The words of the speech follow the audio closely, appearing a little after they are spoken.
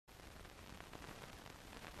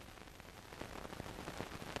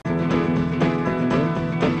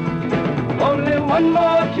one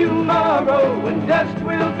more tomorrow, and dust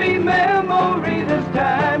will be memory. This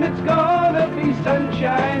time it's gonna be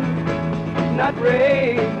sunshine, not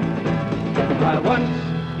rain. My once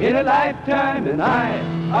in a lifetime and I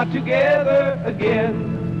are together again.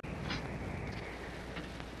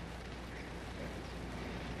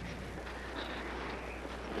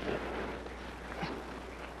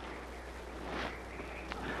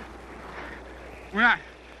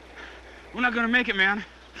 We're not gonna make it, man.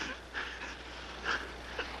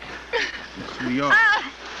 Yes, we are.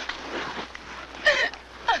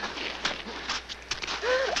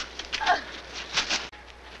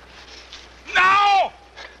 No!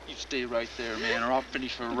 You stay right there, man, or I'll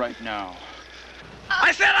finish her right now.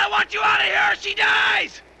 I said I want you out of here or she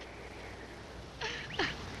dies!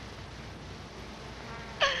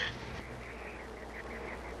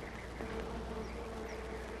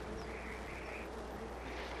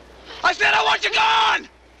 I said I want you gone!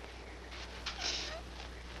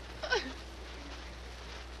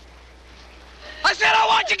 I said I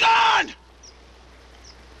want you gone!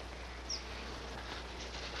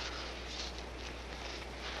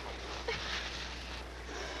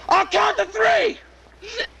 I'll count to 3!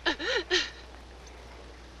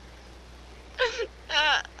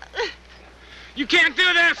 You can't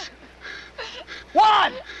do this!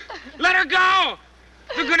 1! Let her go!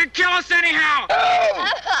 They're gonna kill us anyhow! 2!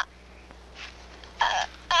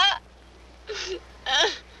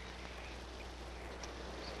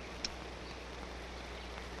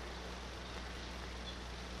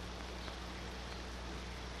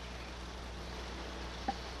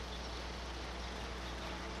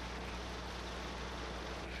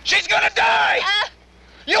 She's gonna die!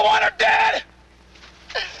 You want her dead?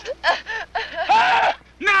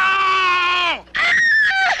 No!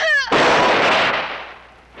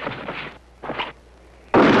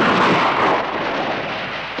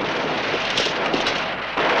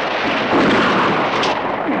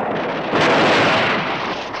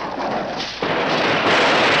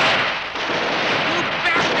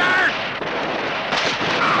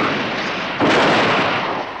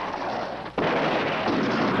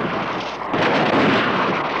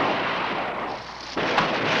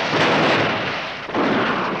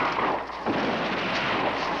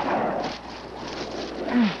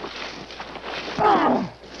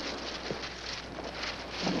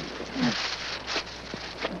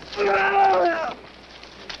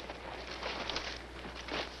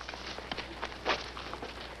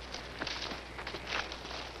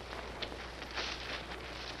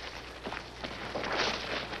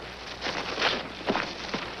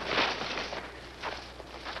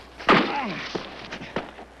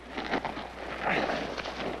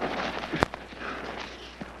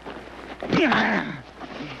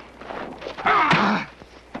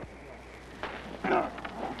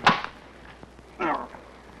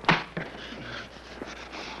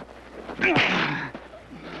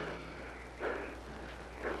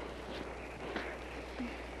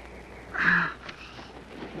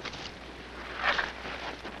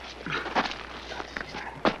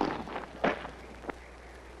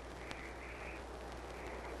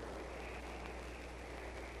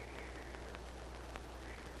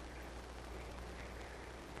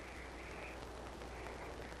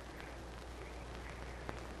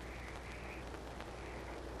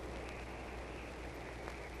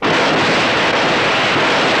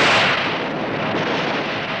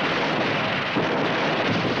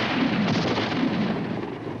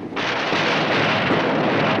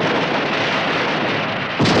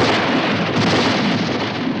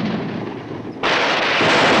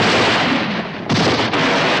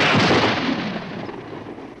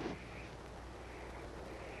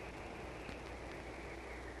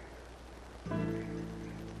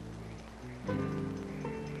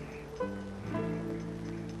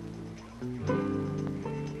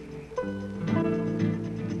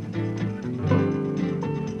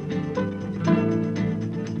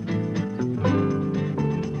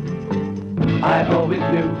 I always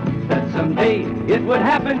knew that someday it would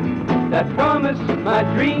happen. That promise my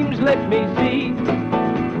dreams let me see.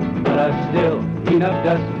 But I've still enough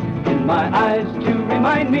dust in my eyes to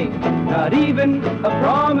remind me not even a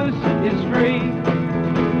promise is free.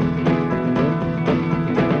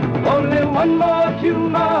 Only one more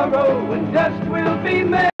tomorrow and dust will be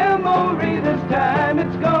memory. This time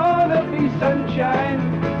it's gonna be sunshine,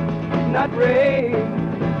 not rain.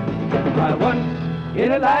 My once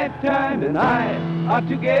in a lifetime and I are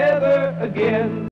together again.